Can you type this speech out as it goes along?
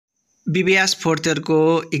BBS fourth इयरको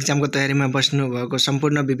एक्जामको तयारीमा बस्नुभएको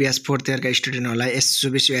सम्पूर्ण BBS फोर्थ इयरका स्टुडेन्टहरूलाई यस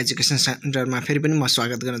सुविश्व एजुकेसन सेन्टरमा फेरि पनि म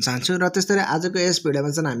स्वागत गर्न चाहन्छु र त्यसरी आजको यस भिडियोमा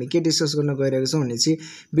चाहिँ हामी के डिस्कस गर्न गइरहेको छौँ भने चाहिँ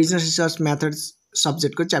बिजनेस रिसर्च मेथड्स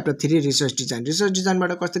सब्जेक्टको च्याप्टर 3 रिसर्च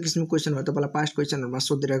डिजाइनबाट कस्तो किसिमको क्वेशनहरु तपाईलाई पास्ट क्वेशनहरुमा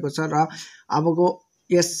सोधिरहेको छ र अबको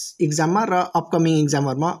यस एक्जाममा र अपकमिङ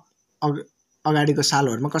एक्जामहरुमा अगाडिको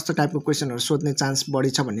सालहरुमा कस्तो टाइपको क्वेशनहरु सोध्ने चान्स बढी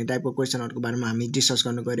छ भन्ने टाइपको क्वेशनहरुको बारेमा हामी डिस्कस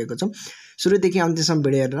गर्न गइरहेको छौं। सुरुदेखि अन्त्यसम्म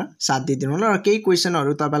भिडियो हेरेर साथ दिइदिनु होला र केही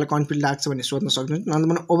क्वेशनहरु तपाईलाई कन्फ्युज लाग्छ भने सोध्न सक्नुहुन्छ।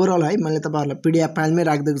 नन्दमन ओभरअल है मैले तपाईहरुलाई PDF फाइलमै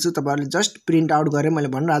राखिदिएको छु, तपाईहरुले जस्ट प्रिन्ट आउट गरे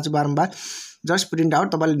मैले भनिरहेको छु बारम्बार जस्ट प्रिन्ट आउट,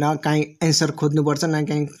 तपाईले न कहीं एन्सर खोज्नु पर्छ न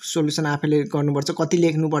कहीं सोलुसन आफैले गर्नु पर्छ, कति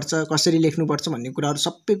लेख्नु पर्छ कसरी लेख्नु पर्छ भन्ने कुराहरु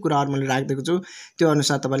सबै कुराहरु मैले राखिदिएको छु। त्यो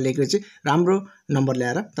अनुसार तपाईले लेखेपछि राम्रो नम्बर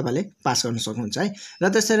ल्याएर तपाईले पास गर्न सक्नुहुन्छ है। र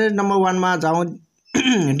त्यसैले नम्बर 1 मा जाउँ।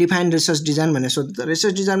 डिफाइन रिसर्च डिजाइन भन्ने सोध्दा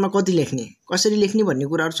रिसर्च डिजाइनमा कति लेख्ने कसरी लेख्ने भन्ने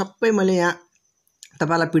कुराहरु सबै मैले यहाँ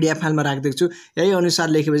तपाईलाई PDF फाइलमा राखिदिएको छु। यही अनुसार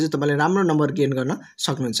लेखेपछि तपाईले राम्रो नम्बर गेन गर्न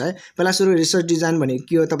सक्नुहुन्छ है। पहिला सुरु रिसर्च डिजाइन भनेको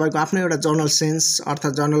के हो, तपाईको आफ्नो एउटा जर्नल सेन्स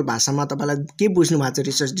अर्थात जर्नल भाषामा तपाईलाई के बुझ्नु भएको छ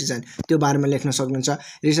रिसर्च डिजाइन त्यो बारेमा लेख्न सक्नुहुन्छ।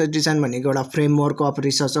 रिसर्च डिजाइन भनेको एउटा फ्रेमवर्क अफ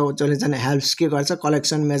रिसर्च हो जसले चाहिँ हेल्प्स के गर्छ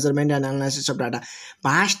collection measurement and analysis of data.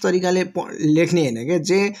 Vast तरिकाले लेख्ने हैन के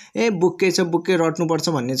जे बुककै छ बुककै रट्नु पर्छ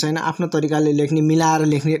भन्ने छैन, आफ्नो तरिकाले लेख्ने मिलाएर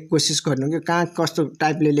लेख्ने कोसिस गर्नु के कहाँ कस्तो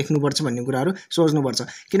टाइपले लेख्नु पर्छ भन्ने कुराहरु सोच्नु पर्छ।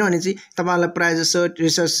 किनभने चाहिँ तपाईलाई प्राय जसो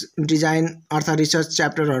रिसर्च डिजाइन अर्थात रिसर्च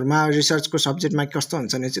च्याप्टरहरुमा रिसर्चको सब्जेक्टमा कस्तो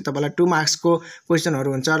हुन्छ भने चाहिँ तपाईलाई 2 मार्क्सको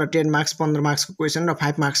क्वेशनहरु हुन्छ र 10 मार्क्स 15 मार्क्सको क्वेशन र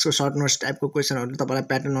 5 मार्क्सको सर्ट नोट्स टाइपको क्वेशनहरु तपाईलाई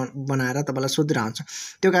प्याटर्न बनाएर तपाईलाई सोधिरहन्छ।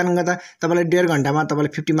 त्यो कारणले गर्दा तपाईलाई 1.5 घण्टामा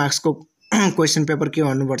तपाईलाई 50 मार्क्सको क्वेशन पेपर के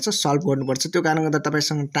गर्नुपर्छ सल्भ गर्नुपर्छ। त्यो कारणले गर्दा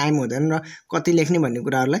तपाईसँग टाइम हुँदैन र कति लेख्ने भन्ने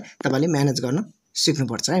कुराहरुलाई तपाईले म्यानेज गर्न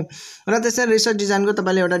सिक्नुपर्छ है। र त्यसैले रिसर्च डिजाइनको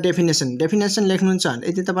तपाईले एउटा डेफिनेसन लेख्नुहुन्छ।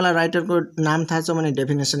 यदि तपाईलाई राइटरको नाम थाहा छ भने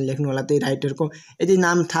डेफिनेसन लेख्नु होला त्यही राइटरको। यदि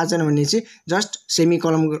नाम थाहा छैन भने चाहिँ जस्ट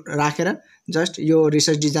सेमिकोलम राखेर जस्ट यो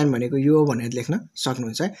रिसर्च डिजाइन भनेको यो भनेर लेख्न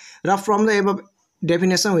सक्नुहुन्छ है। र from the above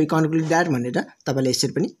definition we conclude that भनेर तपाईले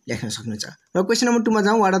यसरी पनि लेख्न सक्नुहुन्छ। र क्वेशन नम्बर 2 मा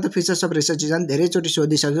जाउँ। What are the features of research design. धेरै चोटी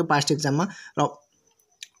सोधिसक्यो पास्ट एक्जाममा र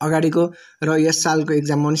अगाडिको र यस सालको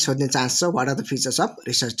एक्जाममा पनि सोध्ने चान्स छ what are the features of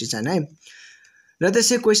research design है। र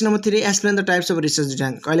त्यसै question number 3 explain the types of research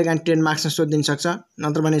design. कहिलेकाहीँ 10 मार्क्समा सोधिन सक्छ,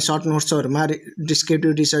 नत्र भने सर्ट नोट्सहरुमा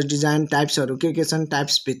डिस्क्रिप्टिभ रिसर्च डिजाइन टाइप्सहरु के छन्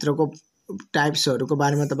टाइप्स भित्रको टाइप्सहरुको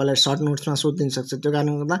बारेमा तपाईलाई सर्ट नोट्समा सोधिन सक्छ। त्यो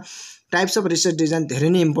कारणले गर्दा टाइप्स अफ रिसर्च डिजाइन धेरै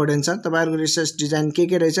नै इम्पोर्टेन्ट छ। तपाईहरुको रिसर्च डिजाइन के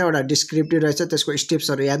रहेछ एउटा डिस्क्रिप्टिभ रहेछ, त्यसको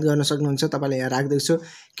स्टेप्सहरु याद गर्न सक्नुहुन्छ। तपाईले यहाँ राख्दिएको छु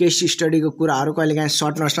केस स्टडीको कुराहरु कहिलेकाहीँ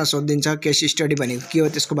सर्ट नोट्समा सोधिन्छ। केस स्टडी भनेको के हो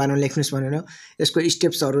त्यसको बारेमा लेख्नुस् भनेर यसको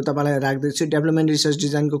स्टेप्सहरु तपाईलाई राख्दिएको छु। डेभलपमेन्ट रिसर्च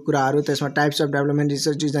डिजाइनको कुराहरु त्यसमा types of development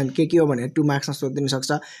research design के हो भनेर 2 मार्क्समा सोधिन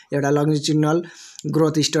सक्छ। एउटा लङ्जिट्युडिनल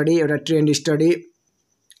ग्रोथ स्टडी, एउटा trend study,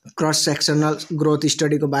 cross sectional growth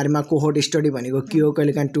स्टडीको बारेमा कोहोर्ट स्टडी भनेको के हो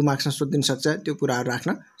कहिलेकाहीँ 2 मार्क्समा सोधिन सक्छ। त्यो कुराहरु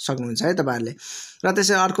राख्न सक्नुहुन्छ है तपाईहरुले। र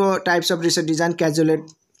त्यसै अर्को types of research design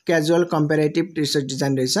casual comparative research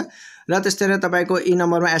design रहेछ। र त्यस्तै तपाईको ई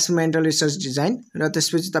नम्बरमा एक्सपेरिमेन्टल रिसर्च डिजाइन र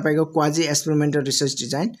त्यसपछि तपाईको क्वाजी एक्सपेरिमेन्टल रिसर्च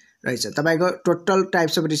डिजाइन रहेछ। तपाईको total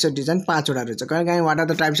types of research design 5 वटा रहेछ। कहिलेकाहीँ what are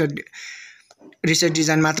the types of research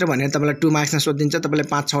design मात्र भनेर तपाईलाई 2 मार्क्समा सोधिन्छ, तपाईले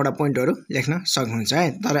 5-6 वटा पोइन्टहरु लेख्न सक्नुहुन्छ है।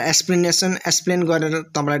 तर एक्सप्लेन गरेर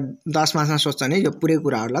तपाईलाई 10 मार्क्समा सोध्छ भने यो पुरै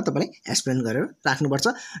कुराहरुलाई तपाईले एक्सप्लेन गरेर राख्नुपर्छ।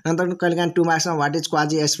 नन्तर कहिलेकाहीँ 2 मार्क्समा what is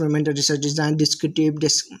quasi experimental research design, descriptive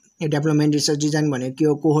development research design भनेको के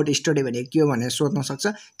हो, कोहोर्ट स्टडी भनेको के हो भनेर सोध्न सक्छ।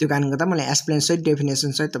 त्यो कारणले गर्दा मैले एक्सप्लेन सहित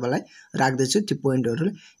डेफिनेसन सहित तपाईलाई राख्दैछु। त्यो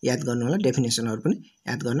पोइन्टहरुले याद गर्नु होला, डेफिनेसनहरु पनि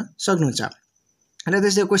याद गर्न सक्नुहुन्छ। र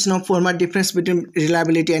त्यसै क्वेशन नम्बर 4 मा difference between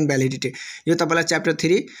reliability and validity. यो तपाईलाई च्याप्टर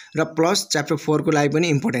 3 र प्लस च्याप्टर 4 को लागि पनि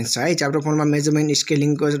इम्पोर्टेन्ट छ है। च्याप्टर 4 मा मेजरमेन्ट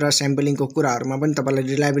स्केलिङको र स्याम्पलिङको कुराहरुमा पनि तपाईलाई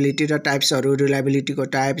रिलायबिलिटी र टाइप्सहरु, रिलायबिलिटीको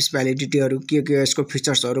टाइप्स, भ्यालिडिटीहरु के यसको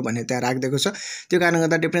फिचर्सहरु भन्ने त्यहाँ राखिदिएको छ। त्यो कारणले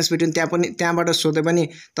गर्दा डिफरेन्स बिट्विन त्यहाँबाट सोधे पनि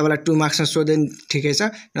तपाईलाई 2 मार्क्समा सोधे ठिकै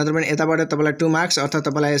छ, नत्र पनि यताबाट तपाईलाई 2 मार्क्स अर्थात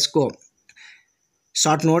तपाईलाई यसको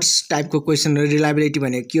सर्ट नोट्स टाइपको क्वेशन रिलायबिलिटी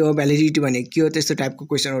भनेको के हो, भ्यालिडिटी भनेको के हो त्यस्तो टाइपको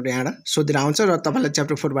क्वेशनहरु यहाँ सोधेर आउँछ र तपाईलाई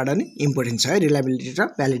च्याप्टर 4 बाट नि इम्पोर्टेन्ट छ है रिलायबिलिटी र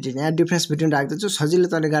भ्यालिडिटी। यहाँ डिफरेन्स बिट्विन राख्दैछु, सजिलो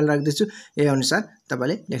तरिकाले राख्दैछु, यही अनुसार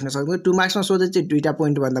तपाईले लेख्न सक्नुहुन्छ। 2 मार्क्समा सोधे चाहिँ 2टा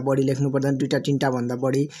पोइन्ट भन्दा बढी लेख्नु पर्दैन, 2टा 3टा भन्दा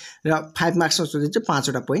बढी, र 5 मार्क्समा सोधे चाहिँ 5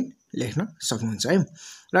 वटा पोइन्ट लेख्न सक्नुहुन्छ है।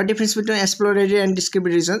 र difference between exploratory and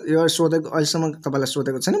descriptive research यो सोधेको अहिलेसम्म तपाईलाई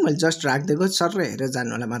सोधेको छैन, मैले जस्ट राखिदिएको सर हेरेर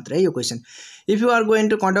जान्नु होला मात्र है यो question. If you are going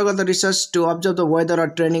to conduct the research to observe the weather or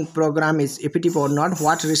training programme is effective or not,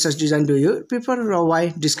 what research design do you prefer र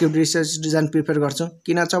why. Descriptive research design prefer गर्छु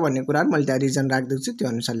किन छ भन्ने कुराहरु मैले त्यहाँ reason राखिदिएको छु, त्यो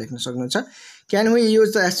अनुसार लेख्न सक्नुहुन्छ। Can we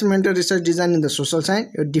use the experimental research design in the social science.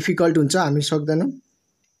 यो डिफिकल्ट हुन्छ, हामी सक्दैनौँ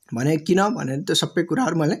भने किन भनेर त्यो सबै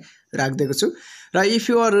कुराहरु मैले राखिदिएको छु। र if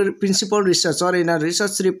you are principal researcher in a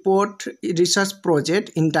research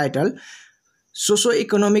project entitle socio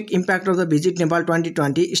economic impact of the visit Nepal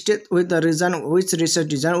 2020 state with the reason which research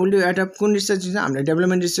design will you adapt कुन रिसर्च डिजाइन हामीले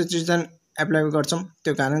डेभलपमेन्ट रिसर्च डिजाइन एप्लाई गर्छौँ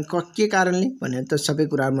त्यो कारण के कारणले भनेर त सबै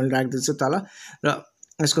कुराहरू मैले राखिदिएको छु तल र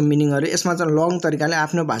यसको मिनिङहरू यसमा चाहिँ लङ तरिकाले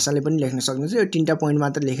आफ्नो भाषाले पनि लेख्न सक्नुहुन्छ यो 3टा पोइन्ट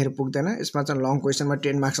मात्र लेखेर पुग्दैन यसमा चाहिँ लङ क्वेसनमा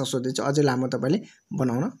 10 मार्क्समा सोध्दैछ अझै लामो तपाईले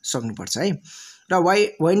बनाउन सक्नुपर्छ है र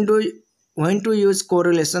when to use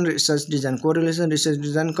correlation research design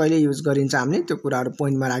कहिले युज गरिन्छ हामीले त्यो कुराहरू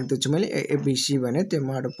पोइन्टमा राख्दै छु मैले एबीसी भने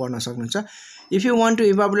त्योबाट पढ्न सक्नुहुन्छ if you want to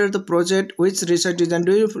evaluate the project which research design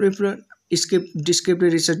do you prefer descriptive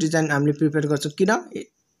research design हामीले प्रिपेयर गर्छौँ किन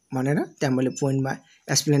भनेर त्यहाँ मैले पोइन्टमा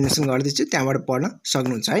एक्सप्लेनेसन गर्दैछु त्यहाँबाट पढ्न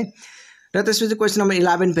सक्नुहुन्छ है र त्यसपछि question number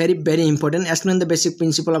 11 very important explain the basic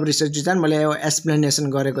principle of research design मैले यो एक्सप्लेनेसन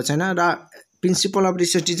गरेको छैन र प्रिन्सिपल अफ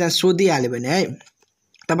रिसर्च डिजाइन सोधिहाल्यो भने है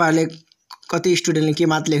तपाईहरुले कति स्टुडेन्टले के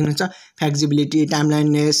मात्र लेख्नुहुन्छ फ्याक्जिबिलिटी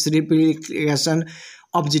टाइमलाइननेस रिप्लिकेसन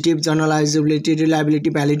अब्जेक्टिभ जर्नलाइजेबिलिटी रिलायबिलिटी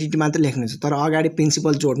भ्यालिडिटी मात्र लेख्नुहुन्छ तर अगाडि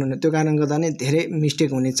प्रिन्सिपल जोड्नुहुन्न त्यो कारणले गर्दा नै धेरै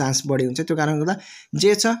मिस्टेक हुने चान्स बढी हुन्छ त्यो कारणले गर्दा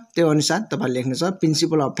जे छ त्यो अनुसार तपाईले लेख्नुहुन्छ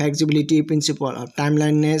principal of फ्याक्जिबिलिटी principal of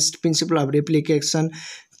टाइमलाइननेस principal of रिप्लिकेसन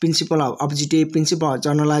principal of objective principal of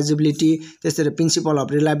जर्नलाइजेबिलिटी त्यसरी principal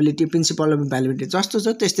of reliability principal of validity जस्तो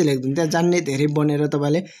छ त्यस्तै लेख्दिनु त्यहाँ जान्ने धेरै बनेर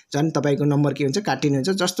तपाईले झन् तपाईको नम्बर के हुन्छ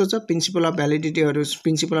काटिनुहुन्छ जस्तो छ principal of भ्यालिडिटीहरु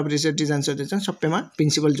principal of research design सोधेछ सबैमा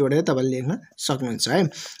प्रिन्सिपल जोडेर तपाईले लेख्न सक्नुहुन्छ है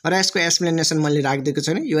र यसको एक्सप्लेनेसन मैले राखिदिएको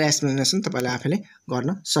छैन यो एक्सप्लेनेसन तपाईले आफैले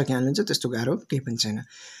गर्न सकिहाल्नुहुन्छ त्यस्तो गाह्रो केही पनि छैन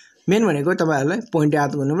मेन भनेको तपाईहरुलाई पोइन्ट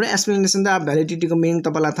याद गर्नुपर्छ एक्सप्लेनेसन द भ्यालिडिटीको मिनिङ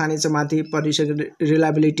तपाईलाई थाहा नै छ माथि पढिसके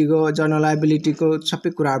रिलायबिलिटीको जर्नलाइजेबिलिटीको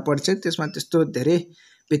सबै कुराहरु पढ्छ त्यसमा त्यस्तो धेरै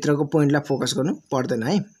भित्रको पोइन्टलाई फोकस गर्नु पर्दैन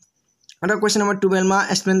है र क्वेशन नम्बर 12 मा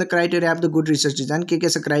explain the criteria of the good research design के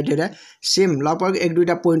छ क्राइटेरिया सेम लगभग एक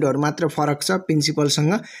दुईटा पोइन्टहरु मात्र फरक छ प्रिन्सिपल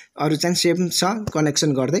सँग अरु चाहिँ सेम छ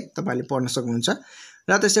कनेक्सन गर्दै तपाईले पढ्न सक्नुहुन्छ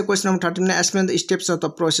र त्यसै क्वेशन नम्बर 13 मा explain the steps of the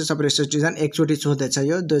process of research design एकचोटी सोधेछ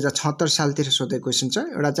यो 2076 सालतिर सोधेको क्वेशन छ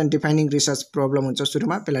एउटा चाहिँ डिफाइनिङ रिसर्च प्रब्लम हुन्छ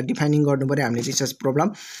सुरुमा पहिला डिफाइनिङ गर्नु पर्यो हामीले रिसर्च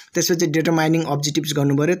प्रब्लम त्यसपछि डिटरमाइनिङ अब्जेक्टिभ्स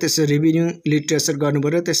गर्नु पर्यो त्यसपछि रिभ्युइङ लिटरेचर गर्नु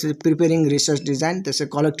पर्यो त्यसपछि प्रिपेयरिङ रिसर्च डिजाइन त्यसपछि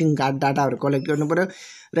कलेक्टिङ डाटाहरु कलेक्ट गर्नु पर्यो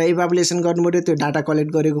र इभ्यालुएसन गर्नु पर्यो त्यो डाटा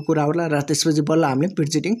कलेक्ट गरेको कुराहरुलाई र त्यसपछि बल्ल हामीले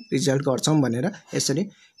प्रेजेन्टिङ रिजल्ट गर्छौं भनेर यसरी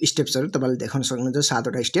स्टेप्सहरु तपाईले देखाउन सक्नुहुन्छ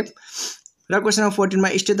 7 वटा स्टेप र क्वेशन नम्बर 14 मा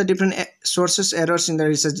state the different sources errors in the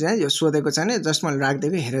research design यो सोधेको छैन जस्ट मैले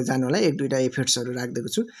राख्दिएको हेरेर जानु होला एक दुईटा एफर्ट्सहरु राख्दिएको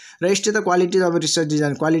छु र state the quality of research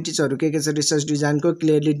design क्वालिटिजहरु के छ रिसर्च डिजाइनको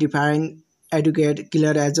clearly define educate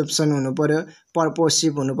clear assumption हुनु पर्यो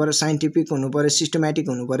पर्पसिभ हुनु पर्यो साइन्टिफिक हुनु पर्यो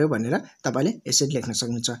सिस्टमेटिक हुनु पर्यो भनेर तपाईले यसरी लेख्न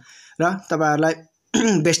सक्नुहुन्छ र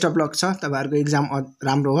तपाईहरुलाई बेस्ट अफ लक छ तपाईहरुको एक्जाम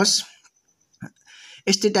राम्रो होस्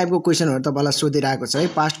यस्तै टाइपको क्वेशनहरु तपाईलाई सोधिरहेको छ है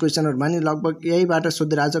पास्ट क्वेशनहरुमा नि लगभग यहीबाट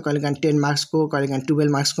सोधिरहेको छ कहिलेकाहीँ 10 मार्क्सको कहिलेकाहीँ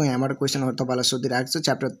 12 मार्क्सको यहाँबाट क्वेशनहरु तपाईलाई सोधिरहेको छ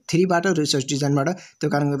च्याप्टर 3 बाट रिसर्च डिजाइनबाट त्यो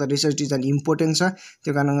कारणले गर्दा रिसर्च डिजाइन इम्पोर्टेन्ट छ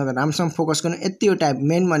त्यो कारणले गर्दा राम्रोसँग फोकस गर्नु यति हो टाइप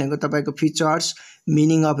मेन भनेको तपाईको features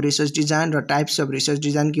meaning of research design र टाइप्स अफ रिसर्च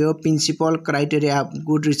डिजाइन के हो principal criteria of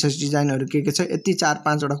good research डिजाइनहरु के छ यति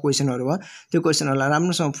 4-5 वटा क्वेशनहरु हो त्यो क्वेशनहरुलाई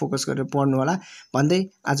राम्रोसँग फोकस गरेर पढ्नु होला भन्दै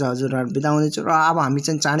आज हजुरहरु बिदा हुँदैछु र अब हामी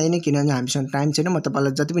चाहिँ चाँडै नै किनभने हामीसँग टाइम छैन म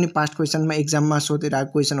तपाईलाई जति पनि पास्ट क्वेशनमा एक्जाममा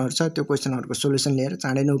सोधिरहेको क्वेशनहरु छ त्यो क्वेशनहरुको सोलुसन लिएर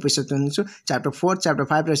चाँडै नै उपस्थित हुन्छु च्याप्टर 4 च्याप्टर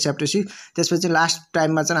 5 र च्याप्टर 6 त्यसपछि लास्ट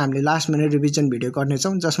टाइममा चाहिँ हामीले लास्ट मिनेट रिभिजन भिडियो गर्ने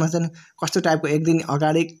छौं जसमा चाहिँ कस्तो टाइपको एक दिन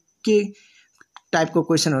अगाडि के टाइपको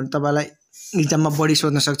क्वेशनहरु तपाईलाई एक्जाममा बढी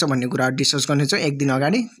सोध्न सक्छ भन्ने कुरा डिस्कस गर्ने छौं एक दिन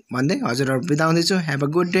अगाडि भन्दै हजुरहरु बिदा हुँदैछु have a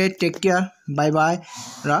good day take care bye bye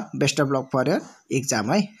र best of lock for your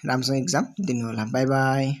exam है राम्रोसँग एक्जाम दिनु होला बाइ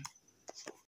बाइ